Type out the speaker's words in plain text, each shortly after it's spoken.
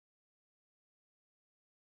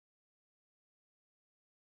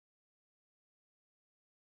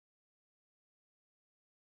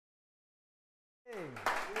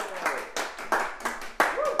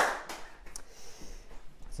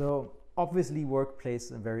So obviously work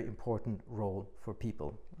plays a very important role for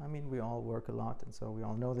people. I mean, we all work a lot, and so we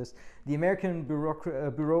all know this. The American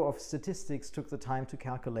Bureau of Statistics took the time to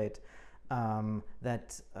calculate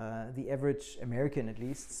that the average American, at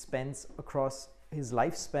least, spends across his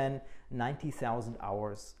lifespan 90,000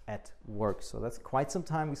 hours at work. So that's quite some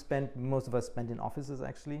time. Most of us spend in offices,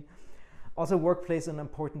 actually. Also, work plays an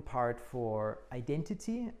important part for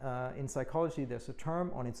identity. In psychology, there's a term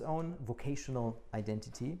on its own, vocational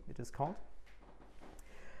identity, it is called.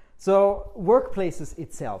 So workplaces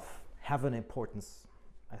itself have an importance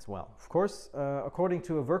as well. Of course, according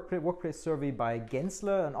to a workplace survey by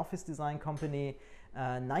Gensler, an office design company,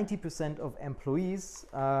 90% of employees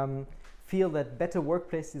feel that better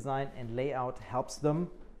workplace design and layout helps them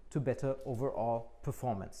to better overall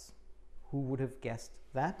performance. Who would have guessed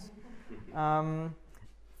that?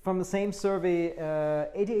 From the same survey,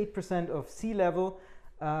 88% of C-level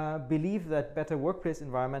believe that better workplace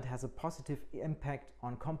environment has a positive impact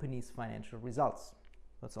on companies' financial results.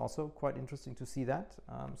 That's also quite interesting to see that.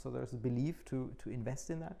 So there's a belief to invest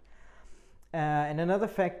in that. And another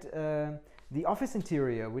fact, the office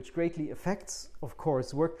interior, which greatly affects, of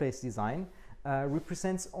course, workplace design,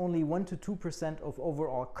 represents only 1 to 2% of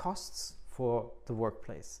overall costs for the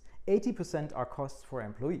workplace. 80% are costs for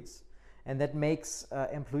employees. And that makes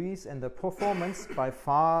employees and their performance by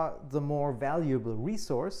far the more valuable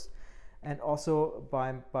resource, and also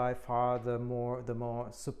by far the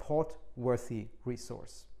more support-worthy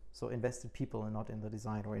resource. So invest in people and not in the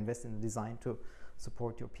design, or invest in the design to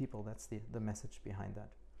support your people. That's the message behind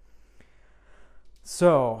that.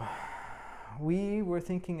 So we were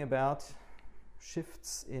thinking about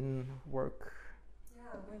shifts in work.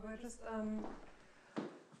 Yeah, we were just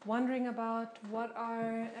wondering about what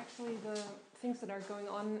are actually the things that are going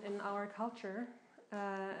on in our culture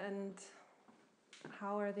and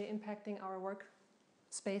how are they impacting our work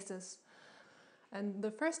spaces. And the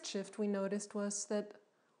first shift we noticed was that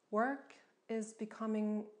work is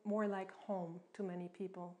becoming more like home to many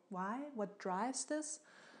people. Why? What drives this?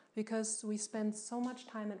 Because we spend so much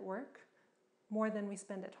time at work, more than we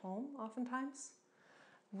spend at home oftentimes.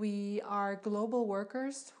 We are global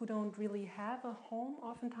workers who don't really have a home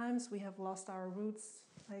oftentimes. We have lost our roots,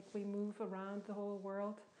 like we move around the whole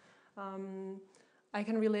world. I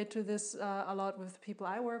can relate to this a lot with people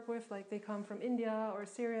I work with, like they come from India or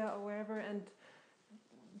Syria or wherever, and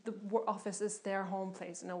the office is their home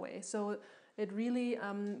place in a way. So it really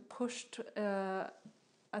pushed a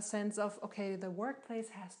sense of, okay, the workplace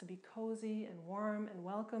has to be cozy and warm and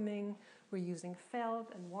welcoming. We're using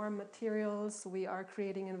felt and warm materials. We are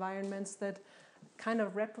creating environments that kind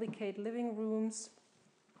of replicate living rooms,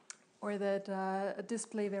 or that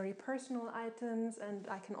display very personal items, and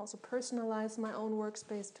I can also personalize my own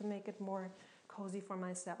workspace to make it more cozy for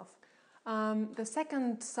myself. The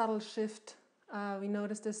second subtle shift we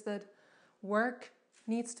noticed is that work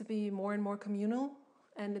needs to be more and more communal,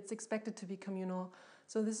 and it's expected to be communal.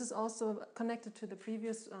 So this is also connected to the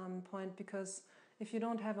previous point, because if you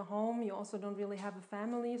don't have a home, you also don't really have a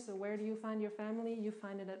family. So where do you find your family? You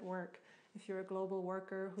find it at work, if you're a global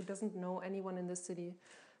worker who doesn't know anyone in the city.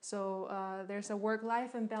 So there's a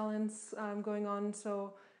work-life imbalance going on.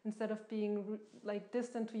 So instead of being like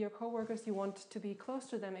distant to your coworkers, you want to be close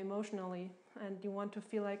to them emotionally, and you want to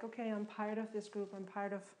feel like, okay, I'm part of this group, I'm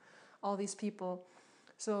part of all these people.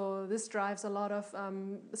 So this drives a lot of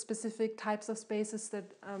specific types of spaces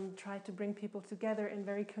that try to bring people together in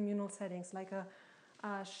very communal settings, like a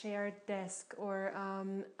shared desk or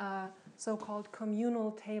a so-called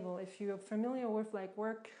communal table. If you're familiar with like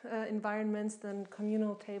work environments, then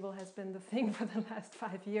communal table has been the thing for the last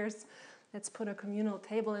 5 years. Let's put a communal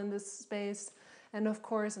table in this space. And of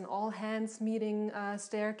course, an all-hands meeting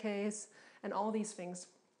staircase and all these things.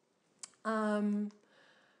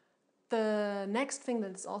 The next thing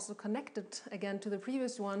that's also connected again to the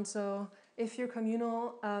previous one, so if you're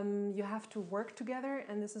communal, you have to work together,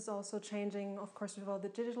 and this is also changing, of course, with all the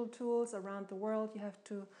digital tools around the world. You have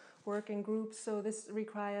to work in groups, so this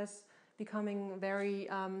requires becoming very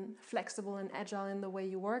flexible and agile in the way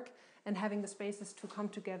you work, and having the spaces to come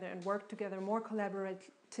together and work together more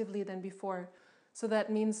collaboratively than before. So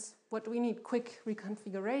that means what we need: quick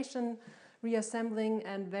reconfiguration, reassembling,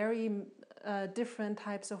 and very different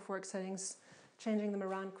types of work settings, changing them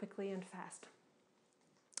around quickly and fast.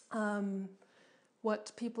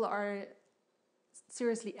 What people are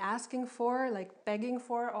seriously asking for, like begging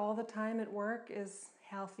for all the time at work, is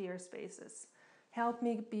healthier spaces. Help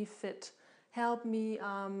me be fit. Help me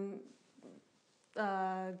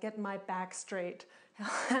get my back straight.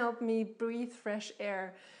 Help me breathe fresh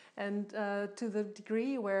air. And to the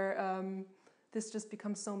degree where this just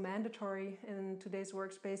becomes so mandatory in today's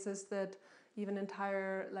workspaces that even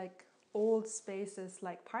entire like old spaces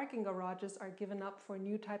like parking garages are given up for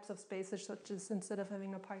new types of spaces, such as instead of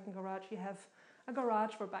having a parking garage, you have a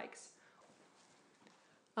garage for bikes.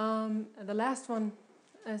 And the last one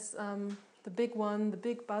is the big one, the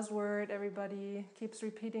big buzzword. Everybody keeps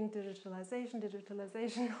repeating digitalization,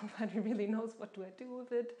 digitalization. Nobody really knows what do I do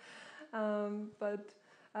with it. But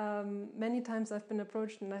many times I've been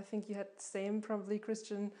approached, and I think you had the same probably,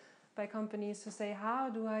 Christian, by companies who say, how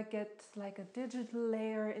do I get like a digital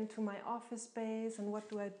layer into my office space, and what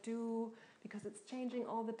do I do? Because it's changing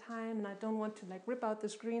all the time and I don't want to like rip out the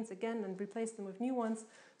screens again and replace them with new ones.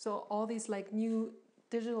 So all these like new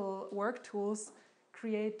digital work tools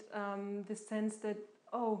create this sense that,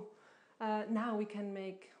 now we can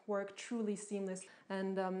make work truly seamless.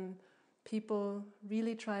 And people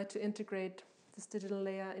really try to integrate this digital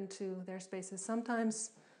layer into their spaces.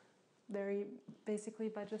 Sometimes very basically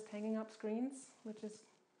by just hanging up screens, which is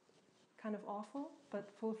kind of awful, but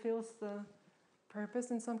fulfills the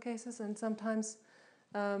purpose in some cases. And sometimes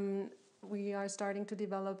we are starting to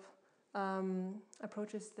develop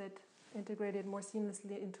approaches that integrate it more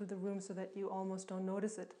seamlessly into the room so that you almost don't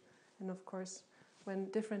notice it. And of course,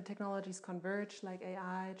 when different technologies converge, like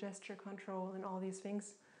AI, gesture control, and all these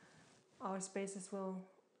things, our spaces will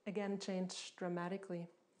again change dramatically.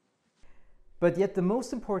 But yet the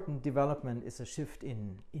most important development is a shift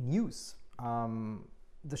in use.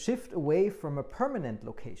 The shift away from a permanent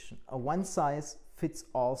location, a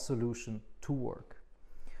one-size-fits-all solution to work,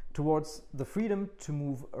 towards the freedom to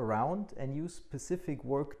move around and use specific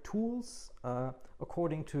work tools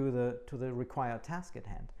according to the required task at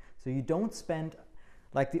hand. So you don't spend,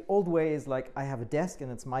 like the old way is like, I have a desk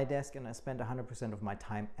and it's my desk and I spend 100% of my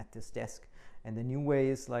time at this desk. And the new way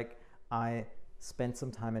is like, I spend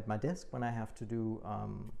some time at my desk when I have to do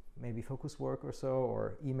maybe focus work or so,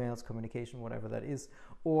 or emails, communication, whatever that is.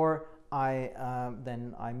 Or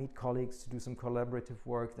then I meet colleagues to do some collaborative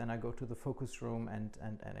work. Then I go to the focus room and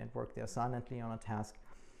work there silently on a task.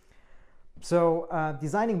 So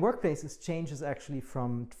designing workplaces changes actually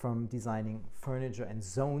from designing furniture and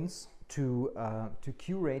zones to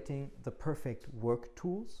curating the perfect work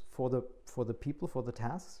tools for the people, for the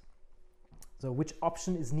tasks. So which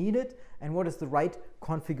option is needed and what is the right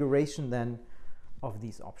configuration then of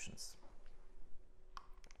these options.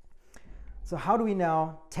 So how do we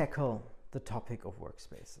now tackle the topic of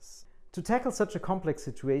workspaces? To tackle such a complex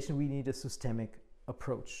situation, we need a systemic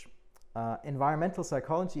approach. Environmental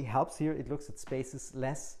psychology helps here. It looks at spaces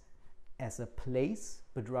less as a place,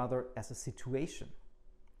 but rather as a situation.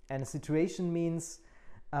 And a situation means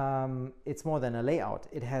it's more than a layout.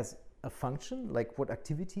 It has a function, like what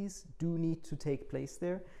activities do need to take place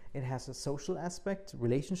there. It has a social aspect,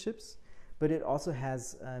 relationships, but it also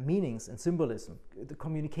has meanings and symbolism, the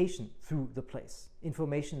communication through the place,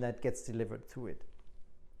 information that gets delivered through it.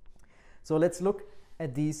 So let's look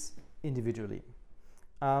at these individually.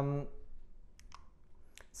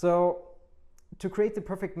 So to create the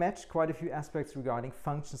perfect match, quite a few aspects regarding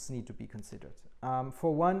functions need to be considered.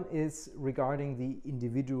 For one is regarding the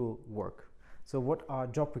individual work. So what are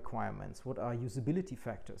job requirements? What are usability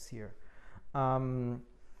factors here?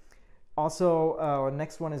 Also,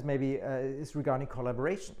 next one is maybe is regarding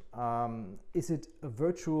collaboration. Is it a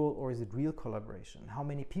virtual or is it real collaboration? How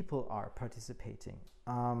many people are participating?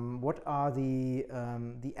 What are the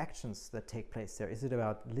actions that take place there? Is it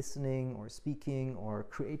about listening or speaking or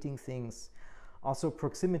creating things? Also,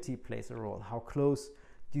 proximity plays a role. How close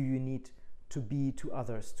do you need to be to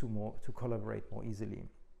others to collaborate more easily?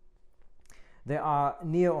 There are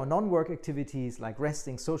near or non-work activities like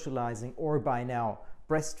resting, socializing, or by now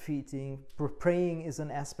breastfeeding. Praying is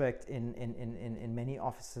an aspect in many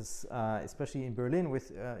offices, especially in Berlin,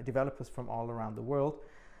 with developers from all around the world.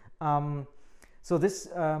 So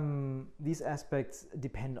these aspects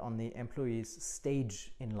depend on the employee's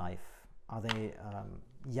stage in life. Are they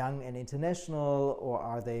young and international, or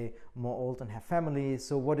are they more old and have families?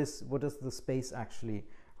 So what does the space actually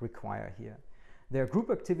require here? There are group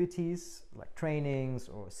activities like trainings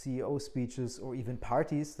or CEO speeches or even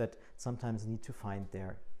parties that sometimes need to find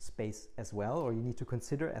their space as well, or you need to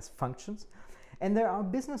consider as functions. And there are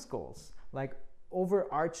business goals like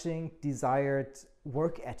overarching desired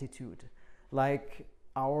work attitude, like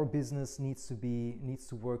our business needs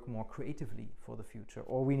to work more creatively for the future,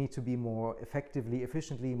 or we need to be more effectively,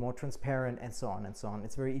 efficiently, more transparent, and so on and so on.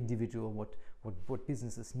 It's very individual what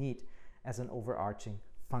businesses need as an overarching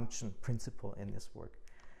function principle in this work.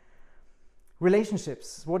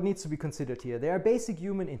 Relationships, what needs to be considered here? There are basic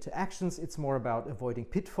human interactions. It's more about avoiding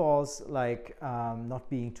pitfalls, like not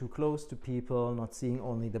being too close to people, not seeing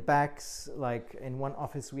only the backs. Like in one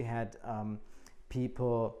office we had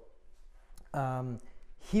people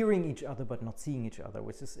hearing each other but not seeing each other,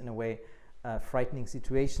 which is in a way a frightening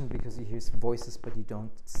situation because you hear voices but you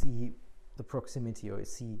don't see the proximity or you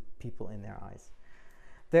see people in their eyes.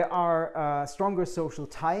 There are stronger social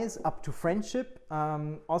ties up to friendship.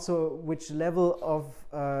 Also, which level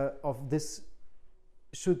of this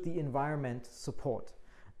should the environment support?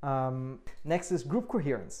 Next is group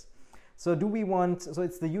coherence. So do we want, so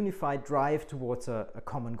it's the unified drive towards a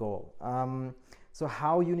common goal. So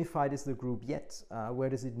how unified is the group yet? Where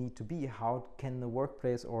does it need to be? How can the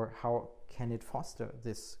workplace or how can it foster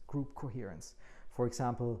this group coherence? For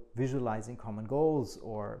example, visualizing common goals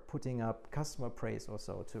or putting up customer praise or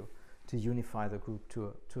so to unify the group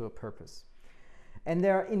to a purpose. And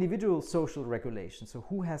there are individual social regulations. So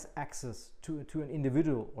who has access to an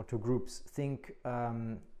individual or to groups? Think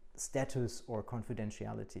status or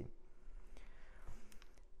confidentiality.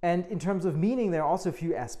 And in terms of meaning, there are also a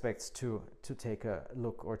few aspects to take a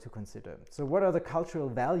look or to consider. So what are the cultural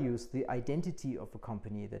values, the identity of a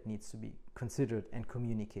company that needs to be considered and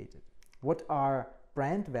communicated? What are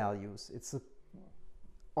brand values?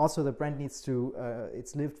 Also the brand needs to,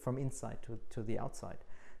 it's lived from inside to the outside.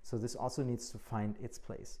 So this also needs to find its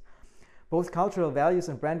place. Both cultural values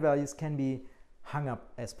and brand values can be hung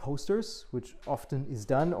up as posters, which often is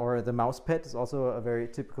done, or the mouse pad is also a very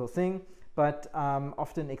typical thing. But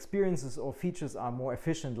often experiences or features are more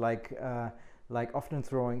efficient, like often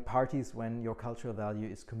throwing parties when your cultural value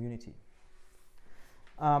is community.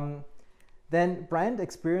 Then brand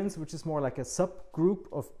experience, which is more like a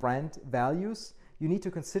subgroup of brand values. You need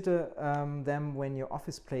to consider them when your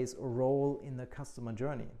office plays a role in the customer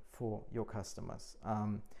journey for your customers.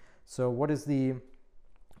 So what is the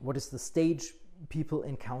stage people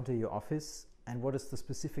encounter your office, and what is the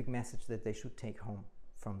specific message that they should take home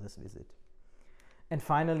from this visit? And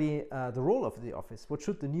finally, the role of the office. What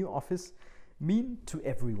should the new office mean to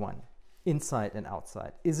everyone, inside and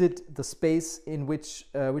outside? Is it the space in which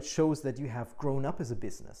shows that you have grown up as a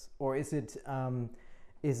business, or is it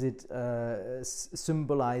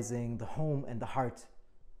symbolizing the home and the heart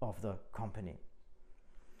of the company?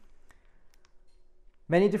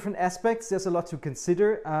 Many different aspects. There's a lot to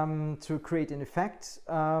consider to create an effect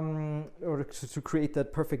or to create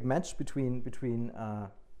that perfect match between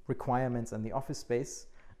requirements and the office space.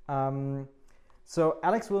 So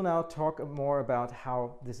Alex will now talk more about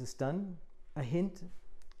how this is done. A hint,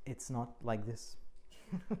 it's not like this.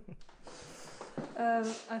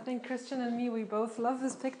 I think Christian and me, we both love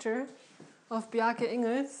this picture of Bjarke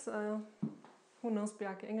Ingels. Who knows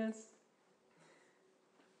Bjarke Ingels?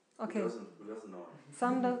 Okay. Who doesn't know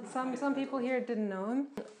him? Some people here didn't know him.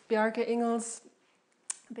 Bjarke Ingels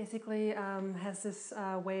basically has this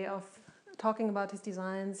way of talking about his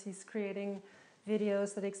designs. He's creating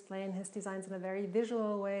videos that explain his designs in a very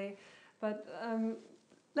visual way. But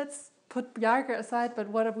let's put Bjarke aside, but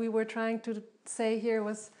what we were trying to say here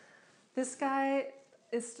was this guy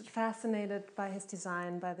is fascinated by his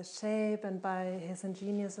design, by the shape and by his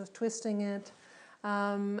ingenious of twisting it.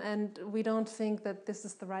 And we don't think that this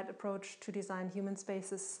is the right approach to design human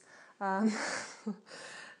spaces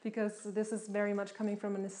because this is very much coming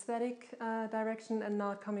from an aesthetic direction and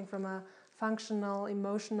not coming from a functional,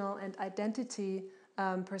 emotional and identity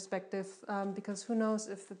perspective, because who knows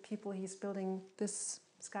if the people he's building this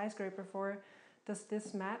skyscraper for, does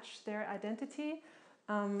this match their identity?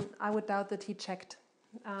 I would doubt that he checked.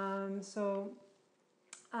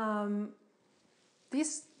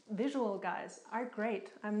 These visual guys are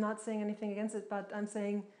great. I'm not saying anything against it, but I'm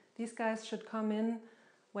saying these guys should come in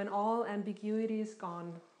when all ambiguity is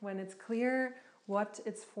gone, when it's clear what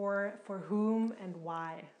it's for whom and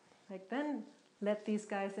why. Like then let these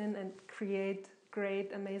guys in and create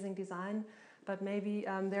great, amazing design, but maybe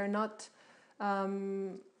they're not,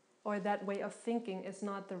 or that way of thinking is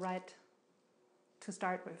not the right to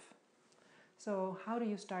start with. So how do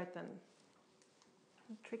you start then?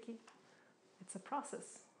 Tricky. It's a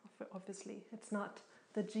process, obviously. It's not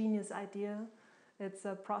the genius idea. It's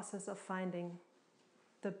a process of finding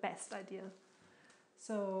the best idea.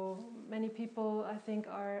 So many people, I think,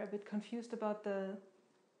 are a bit confused about the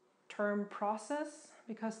term process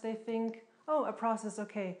because they think, oh, a process,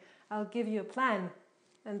 okay, I'll give you a plan.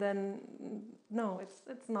 And then, no,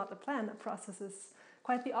 it's not a plan. A process is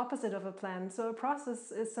quite the opposite of a plan. So a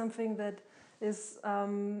process is something that is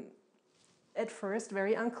at first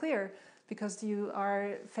very unclear because you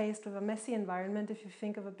are faced with a messy environment. If you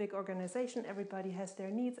think of a big organization, everybody has their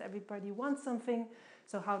needs, everybody wants something.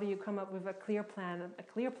 So how do you come up with a clear plan? A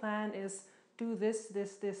clear plan is do this,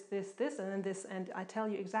 this, this, this, this, and then this, and I tell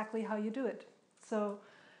you exactly how you do it. So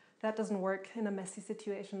that doesn't work in a messy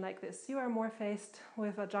situation like this. You are more faced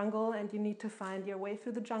with a jungle and you need to find your way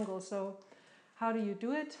through the jungle. So how do you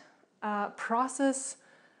do it? Process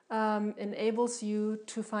enables you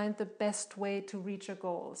to find the best way to reach a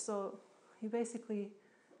goal. So you basically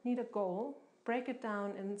need a goal, break it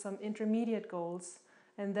down in some intermediate goals,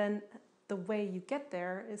 and then the way you get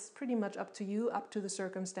there is pretty much up to you, up to the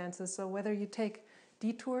circumstances. So whether you take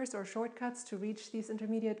detours or shortcuts to reach these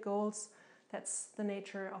intermediate goals, that's the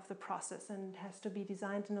nature of the process, and it has to be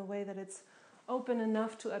designed in a way that it's open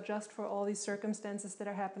enough to adjust for all these circumstances that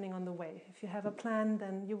are happening on the way. If you have a plan,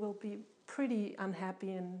 then you will be pretty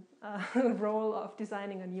unhappy in the role of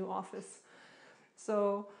designing a new office.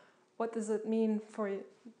 So what does it mean for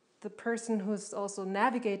the person who's also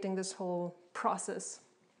navigating this whole process?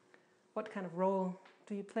 What kind of role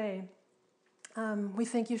do you play? We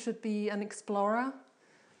think you should be an explorer,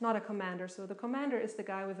 not a commander. So the commander is the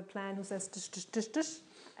guy with a plan who says, dish, dish, dish, dish,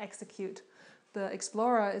 execute. The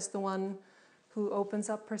explorer is the one who opens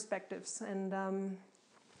up perspectives. And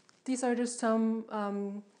these are just some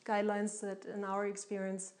guidelines that, in our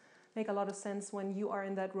experience, make a lot of sense when you are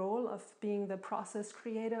in that role of being the process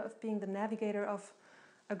creator, of being the navigator of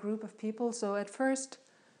a group of people. So at first,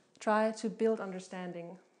 try to build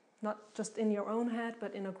understanding, not just in your own head,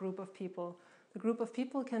 but in a group of people. The group of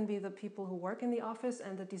people can be the people who work in the office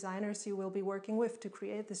and the designers you will be working with to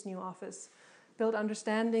create this new office. Build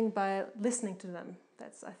understanding by listening to them.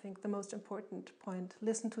 That's, I think, the most important point.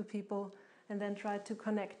 Listen to people and then try to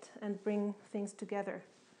connect and bring things together.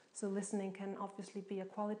 So listening can obviously be a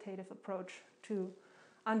qualitative approach to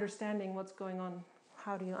understanding what's going on.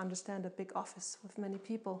 How do you understand a big office with many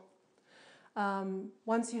people?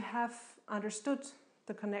 Once you have understood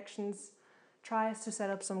the connections, try to set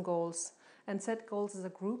up some goals. And set goals as a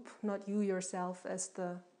group, not you yourself as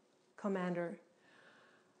the commander.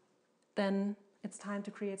 Then it's time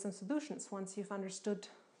to create some solutions. Once you've understood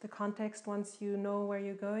the context, once you know where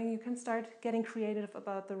you're going, you can start getting creative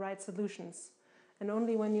about the right solutions. And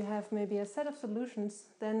only when you have maybe a set of solutions,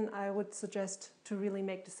 then I would suggest to really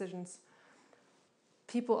make decisions.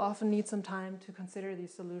 People often need some time to consider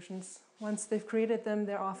these solutions. Once they've created them,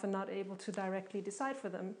 they're often not able to directly decide for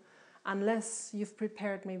them, unless you've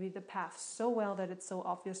prepared maybe the path so well that it's so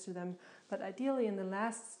obvious to them. But ideally, in the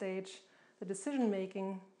last stage, the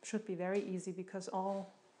decision-making should be very easy because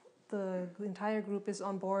the entire group is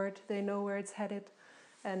on board, they know where it's headed,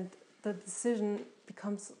 and the decision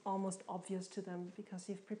becomes almost obvious to them because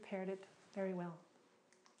you've prepared it very well.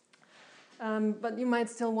 But you might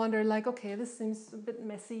still wonder, like, okay, this seems a bit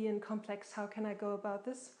messy and complex, how can I go about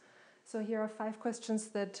this? So here are 5 questions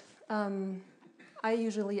that I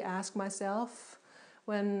usually ask myself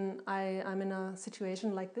when I'm in a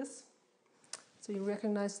situation like this. So you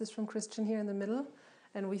recognize this from Christian here in the middle.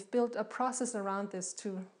 And we've built a process around this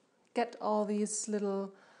to get all these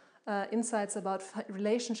little insights about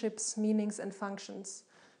relationships, meanings, and functions.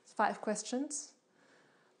 5 questions.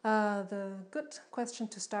 The good question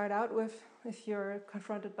to start out with, if you're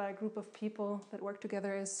confronted by a group of people that work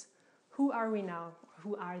together, is who are we now?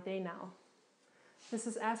 Who are they now? This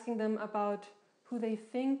is asking them about who they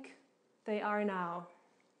think they are now,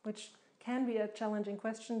 which can be a challenging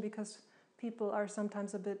question because people are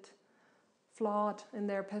sometimes a bit flawed in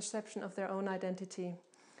their perception of their own identity.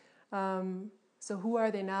 So who are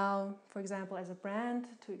they now, for example, as a brand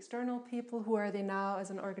to external people? Who are they now as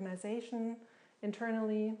an organization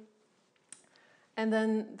internally? And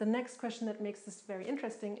then the next question that makes this very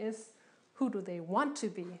interesting is, who do they want to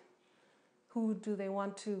be? Who do they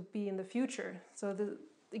want to be in the future? So the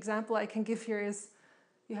example I can give here is,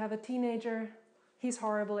 you have a teenager, he's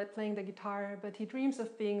horrible at playing the guitar, but he dreams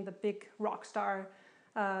of being the big rock star,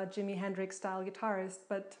 Jimi Hendrix style guitarist,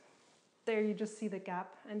 but there you just see the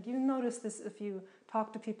gap. And you notice this if you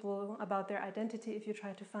talk to people about their identity, if you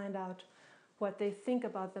try to find out what they think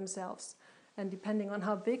about themselves. And depending on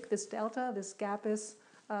how big this delta, this gap is,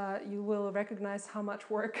 you will recognize how much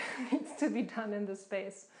work needs to be done in this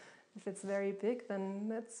space. If it's very big, then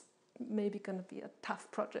that's maybe going to be a tough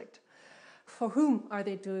project. For whom are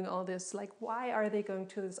they doing all this? Like, why are they going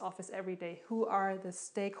to this office every day? Who are the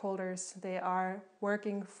stakeholders they are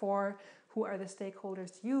working for? Who are the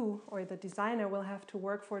stakeholders you or the designer will have to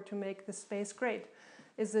work for to make the space great?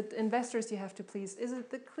 Is it investors you have to please? Is it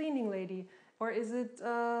the cleaning lady? Or is it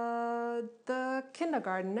the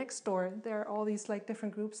kindergarten next door? There are all these like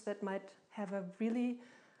different groups that might have a really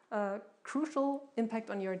crucial impact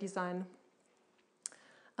on your design.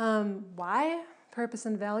 Why? Purpose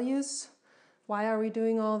and values. Why are we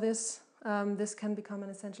doing all this? this can become an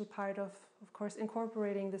essential part of course,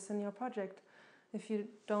 incorporating this in your project. If you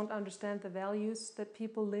don't understand the values that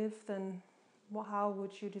people live, then how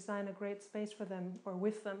would you design a great space for them, or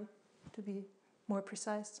with them, to be more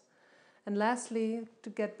precise? And lastly, to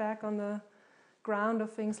get back on the ground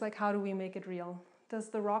of things, like how do we make it real? Does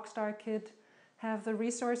the rock star kid have the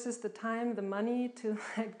resources, the time, the money to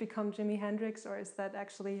like become Jimi Hendrix, or is that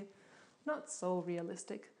actually not so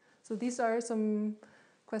realistic? So these are some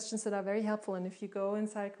questions that are very helpful, and if you go in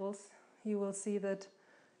cycles, you will see that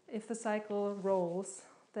if the cycle rolls,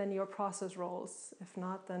 then your process rolls. If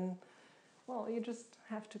not, then, well, you just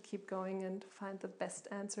have to keep going and find the best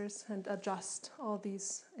answers and adjust all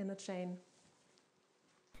these in a chain.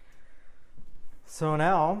 So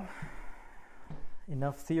now,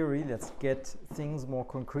 enough theory, let's get things more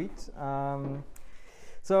concrete.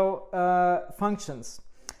 Functions.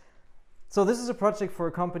 So this is a project for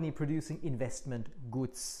a company producing investment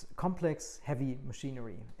goods, complex, heavy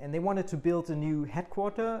machinery. And they wanted to build a new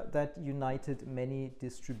headquarter that united many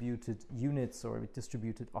distributed units or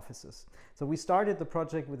distributed offices. So we started the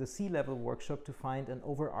project with a C-level workshop to find an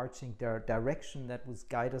overarching direction that would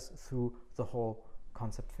guide us through the whole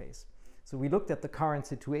concept phase. So we looked at the current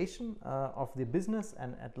situation of the business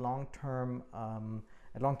and at long-term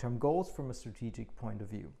goals from a strategic point of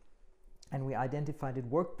view. And we identified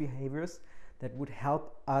work behaviors that would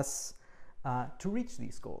help us to reach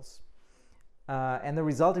these goals. And the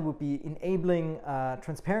result, it would be enabling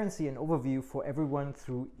transparency and overview for everyone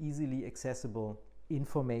through easily accessible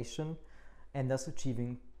information, and thus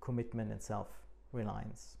achieving commitment and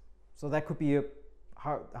self-reliance. So that could be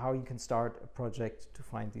how you can start a project to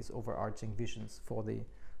find these overarching visions for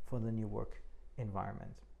the new work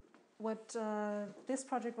environment. What this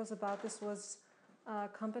project was about, this was a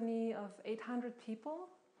company of 800 people,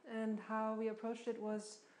 and how we approached it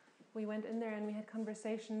was we went in there and we had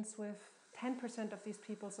conversations with 10% of these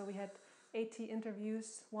people. So we had 80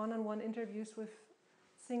 interviews, one-on-one interviews with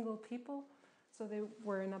single people. So they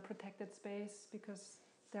were in a protected space because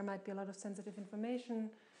there might be a lot of sensitive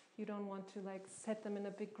information. You don't want to like set them in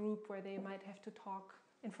a big group where they might have to talk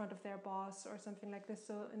in front of their boss or something like this.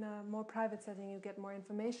 So in a more private setting, you get more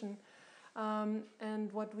information. And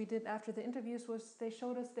what we did after the interviews was they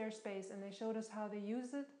showed us their space and they showed us how they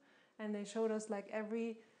use it, and they showed us like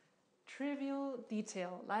every trivial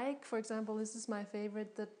detail. Like, for example, this is my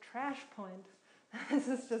favorite, the trash point. This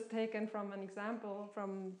is just taken from an example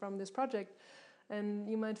from this project. And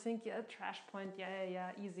you might think, yeah, trash point,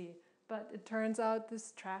 yeah, easy. But it turns out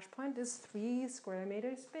this trash point is 3 square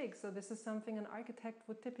meters big. So this is something an architect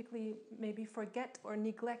would typically maybe forget or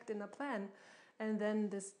neglect in a plan. And then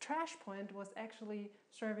this trash point was actually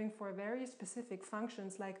serving for very specific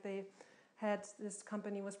functions. Like this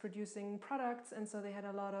company was producing products, and so they had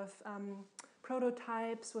a lot of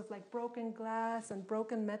prototypes with like broken glass and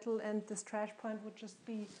broken metal, and this trash point would just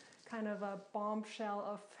be kind of a bombshell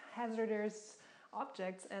of hazardous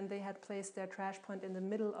objects, and they had placed their trash point in the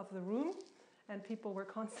middle of the room, and people were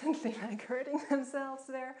constantly like hurting themselves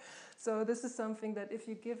there. So this is something that if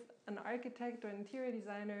you give an architect or an interior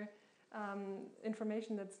designer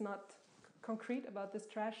information that's not concrete about this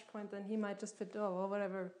trash point, then he might just fit, oh, well,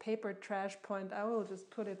 whatever, paper trash point, I will just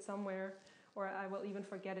put it somewhere, or I will even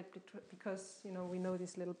forget it because, you know, we know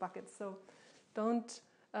these little buckets. So don't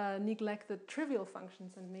neglect the trivial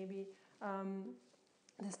functions, and maybe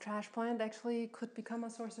this trash point actually could become a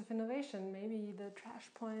source of innovation. Maybe the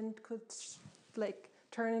trash point could like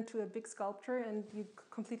turn into a big sculpture and you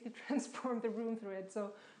completely transform the room through it.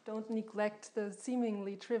 So don't neglect the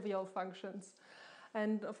seemingly trivial functions.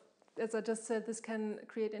 And as I just said, this can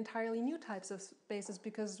create entirely new types of spaces,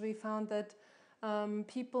 because we found that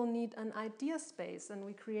people need an idea space, and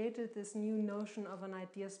we created this new notion of an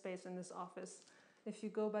idea space in this office. If you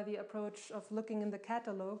go by the approach of looking in the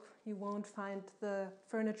catalog, you won't find the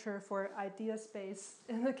furniture for idea space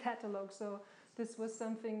in the catalog. So this was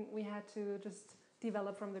something we had to just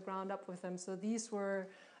develop from the ground up with them. So these were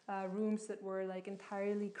rooms that were like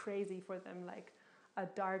entirely crazy for them, like a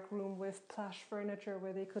dark room with plush furniture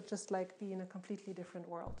where they could just like be in a completely different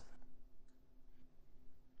world.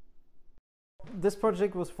 This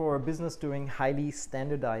project was for a business doing highly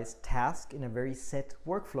standardized tasks in a very set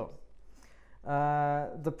workflow.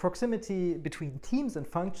 The proximity between teams and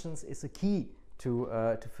functions is a key to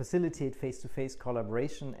facilitate face-to-face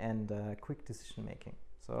collaboration and quick decision making.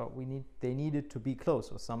 So they needed to be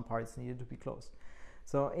close, or some parts needed to be close.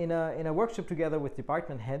 So in a workshop together with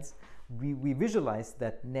department heads, we visualized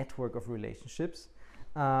that network of relationships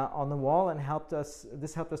on the wall, and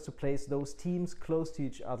this helped us to place those teams close to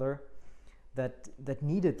each other that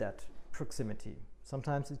needed that proximity.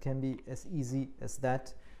 Sometimes it can be as easy as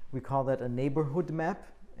that, We call that a neighborhood map,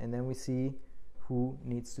 and then we see who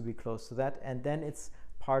needs to be close to that, and then it's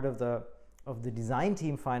part of the design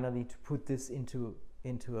team finally to put this into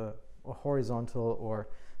a horizontal or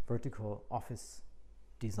vertical office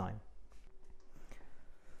design.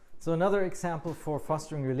 So another example for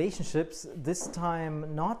fostering relationships, this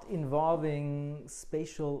time not involving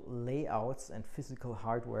spatial layouts and physical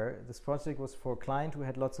hardware. This project was for a client who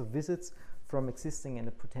had lots of visits from existing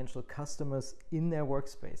and potential customers in their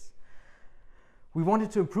workspace. We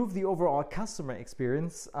wanted to improve the overall customer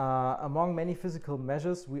experience. Among many physical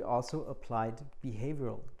measures, we also applied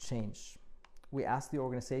behavioral change. We asked the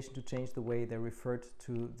organization to change the way they referred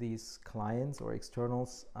to these clients or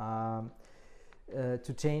externals,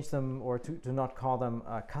 to change them or to not call them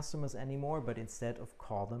customers anymore, but instead of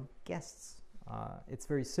call them guests. It's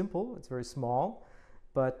very simple, it's very small,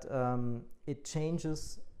 but it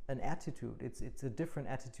changes an attitude. It's a different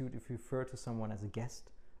attitude if you refer to someone as a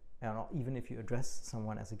guest, and even if you address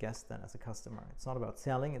someone as a guest than as a customer. It's not about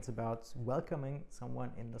selling, it's about welcoming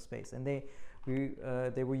someone in the space. And they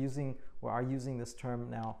were using or are using this term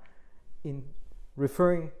now in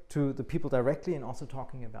referring to the people directly and also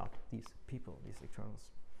talking about these people, these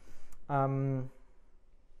externals.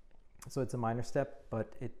 So it's a minor step,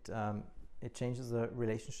 but it changes the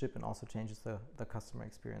relationship and also changes the customer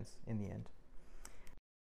experience in the end.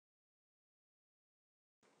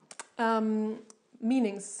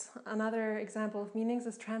 Meanings. Another example of meanings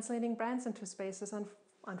is translating brands into spaces.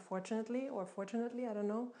 Unfortunately, or fortunately, I don't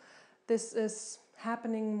know. This is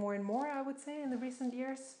happening more and more, I would say, in the recent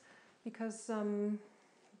years, because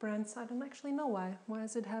brands, I don't actually know why. Why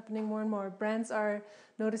is it happening more and more? Brands are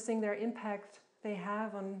noticing their impact they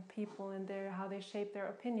have on people and how they shape their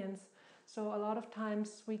opinions. So a lot of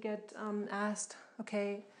times we get asked,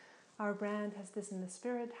 okay, our brand has this in the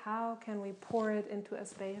spirit, how can we pour it into a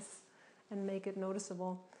space and make it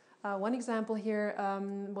noticeable? One example here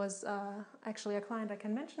was actually a client I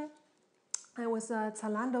can mention. It was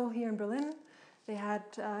Zalando here in Berlin. They had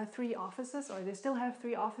 3 offices, or they still have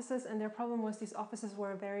 3 offices, and their problem was these offices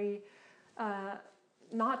were very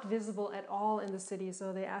not visible at all in the city.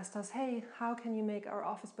 So they asked us, hey, how can you make our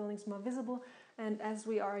office buildings more visible? And as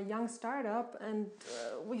we are a young startup and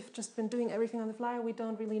we've just been doing everything on the fly, we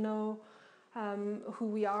don't really know who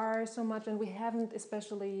we are so much, and we haven't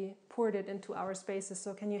especially poured it into our spaces.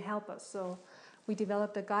 So can you help us? So we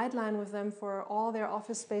developed a guideline with them for all their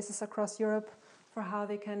office spaces across Europe for how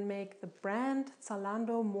they can make the brand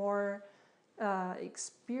Zalando more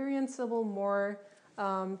experienceable, more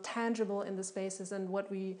tangible in the spaces. And what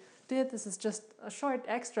we did, this is just a short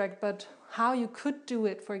extract, but how you could do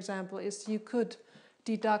it, for example, is you could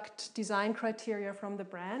deduct design criteria from the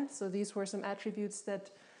brand. So these were some attributes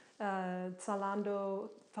that Zalando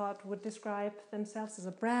thought would describe themselves as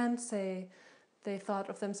a brand. Say they thought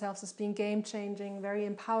of themselves as being game-changing, very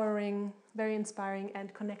empowering, very inspiring,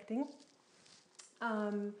 and connecting.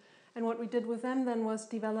 And what we did with them then was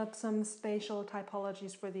develop some spatial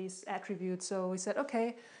typologies for these attributes. So we said,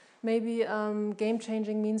 okay, maybe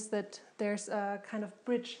game-changing means that there's a kind of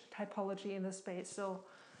bridge typology in the space. So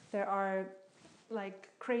there are like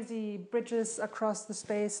crazy bridges across the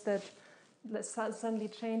space that suddenly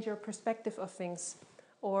change your perspective of things.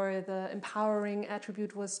 Or the empowering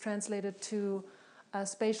attribute was translated to a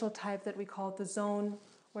spatial type that we called the zone,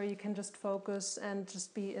 where you can just focus and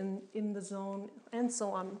just be in the zone, and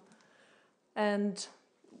so on. And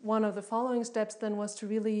one of the following steps then was to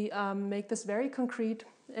really make this very concrete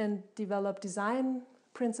and develop design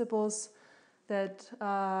principles that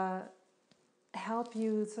help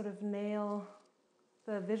you sort of nail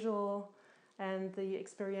the visual and the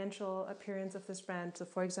experiential appearance of this brand. So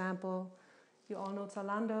for example, you all know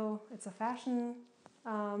Zalando, it's a fashion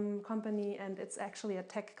company, and it's actually a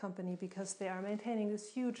tech company because they are maintaining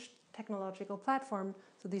this huge technological platform.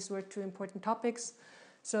 So these were 2 important topics.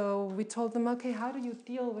 So we told them, okay, how do you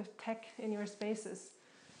deal with tech in your spaces?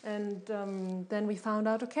 And then we found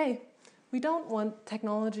out, okay, we don't want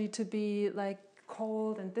technology to be like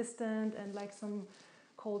cold and distant and like some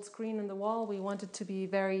cold screen in the wall. We want it to be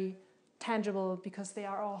very tangible because they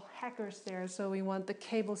are all hackers there. So we want the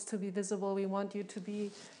cables to be visible. We want you to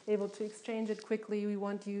be able to exchange it quickly. We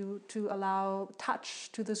want you to allow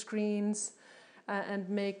touch to the screens and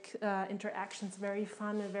make interactions very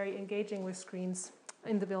fun and very engaging with screens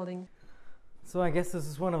in the building. So I guess this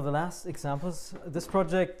is one of the last examples. This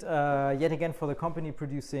project, yet again for the company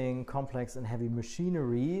producing complex and heavy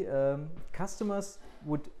machinery, customers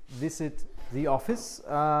would visit the office,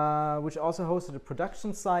 which also hosted a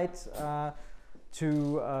production site.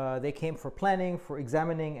 They came for planning, for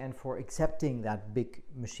examining, and for accepting that big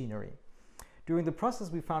machinery. During the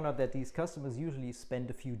process, we found out that these customers usually spend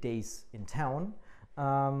a few days in town,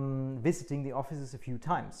 visiting the offices a few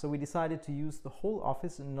times. So we decided to use the whole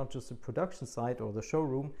office and not just the production site or the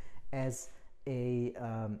showroom as a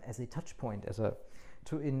touch point,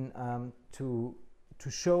 to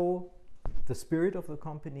show the spirit of the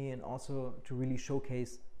company and also to really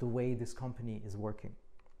showcase the way this company is working.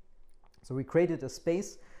 So we created a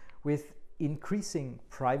space with increasing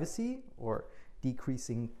privacy or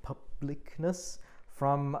decreasing publicness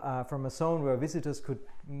from a zone where visitors could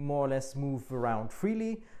more or less move around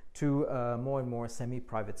freely to more and more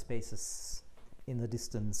semi-private spaces in the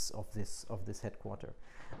distance of this headquarter.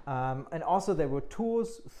 And also there were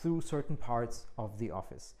tours through certain parts of the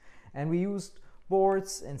office. And we used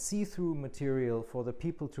boards and see-through material for the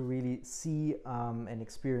people to really see and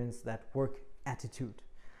experience that work attitude.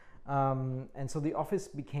 And so the office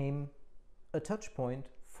became a touch point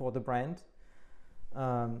for the brand,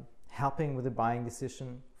 helping with the buying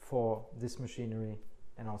decision for this machinery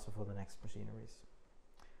and also for the next machineries.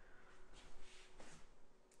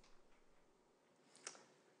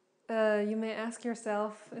 You may ask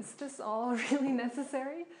yourself, is this all really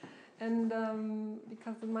necessary? And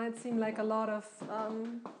because it might seem like a lot of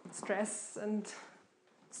stress and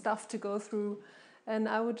stuff to go through. And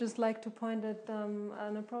I would just like to point at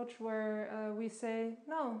an approach where we say,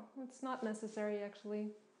 no, it's not necessary actually.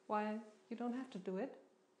 Why? You don't have to do it.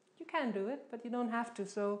 You can do it, but you don't have to.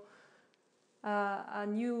 So a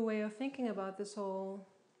new way of thinking about this whole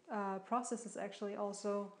process is actually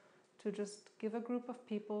also to just give a group of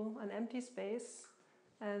people an empty space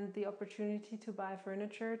and the opportunity to buy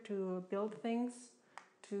furniture, to build things,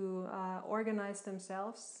 to organize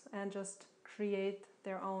themselves and just create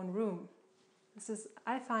their own room.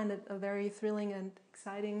 I find it a very thrilling and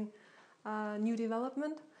exciting new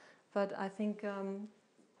development, but I think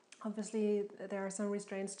obviously there are some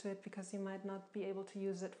restraints to it because you might not be able to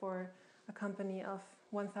use it for a company of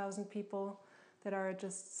 1,000 people that are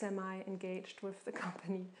just semi-engaged with the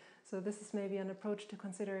company. So this is maybe an approach to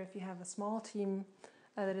consider if you have a small team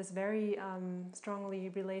that is very strongly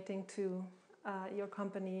relating to your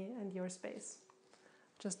company and your space.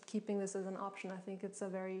 Just keeping this as an option, I think it's a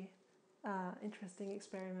very interesting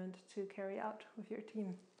experiment to carry out with your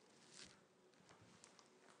team.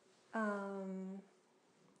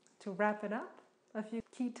 To wrap it up, a few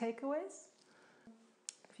key takeaways.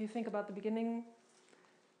 If you think about the beginning,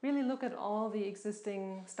 really look at all the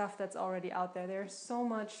existing stuff that's already out there. There's so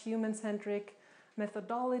much human-centric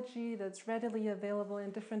methodology that's readily available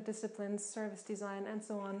in different disciplines, service design and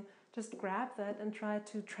so on. Just grab that and try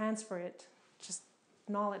to transfer it. Just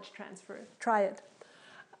knowledge transfer it. Try it.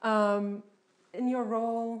 In your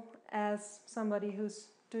role as somebody who's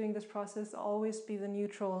doing this process, always be the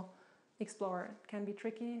neutral explorer. It can be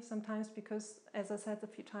tricky sometimes because, as I said a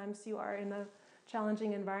few times, you are in a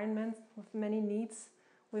challenging environment with many needs,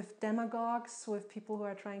 with demagogues, with people who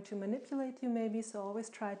are trying to manipulate you maybe, so always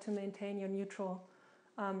try to maintain your neutral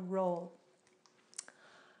role.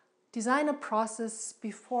 Design a process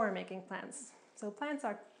before making plans. So plans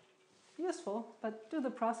are useful, but do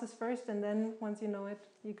the process first, and then once you know it,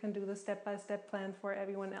 you can do the step-by-step plan for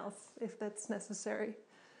everyone else if that's necessary.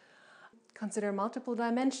 Consider multiple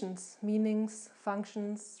dimensions, meanings,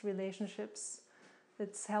 functions, relationships.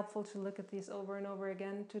 It's helpful to look at these over and over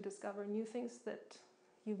again to discover new things that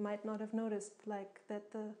you might not have noticed, like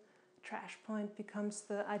that the trash point becomes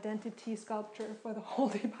the identity sculpture for the whole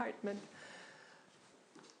department.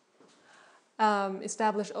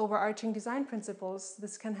 Establish overarching design principles.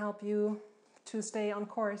 This can help you to stay on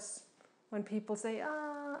course. When people say,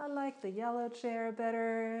 I like the yellow chair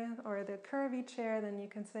better, or the curvy chair, then you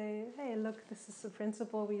can say, hey, look, this is the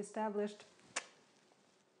principle we established.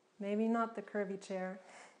 Maybe not the curvy chair.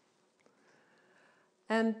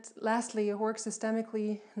 And lastly, work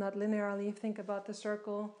systemically, not linearly. Think about the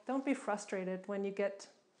circle. Don't be frustrated when you get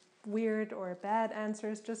weird or bad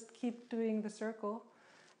answers. Just keep doing the circle,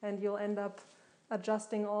 and you'll end up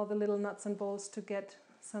adjusting all the little nuts and bolts to get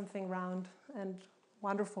something round and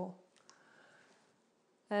wonderful.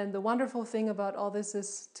 And the wonderful thing about all this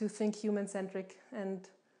is to think human-centric and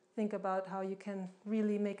think about how you can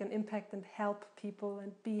really make an impact and help people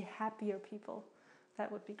and be happier people.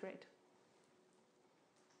 That would be great.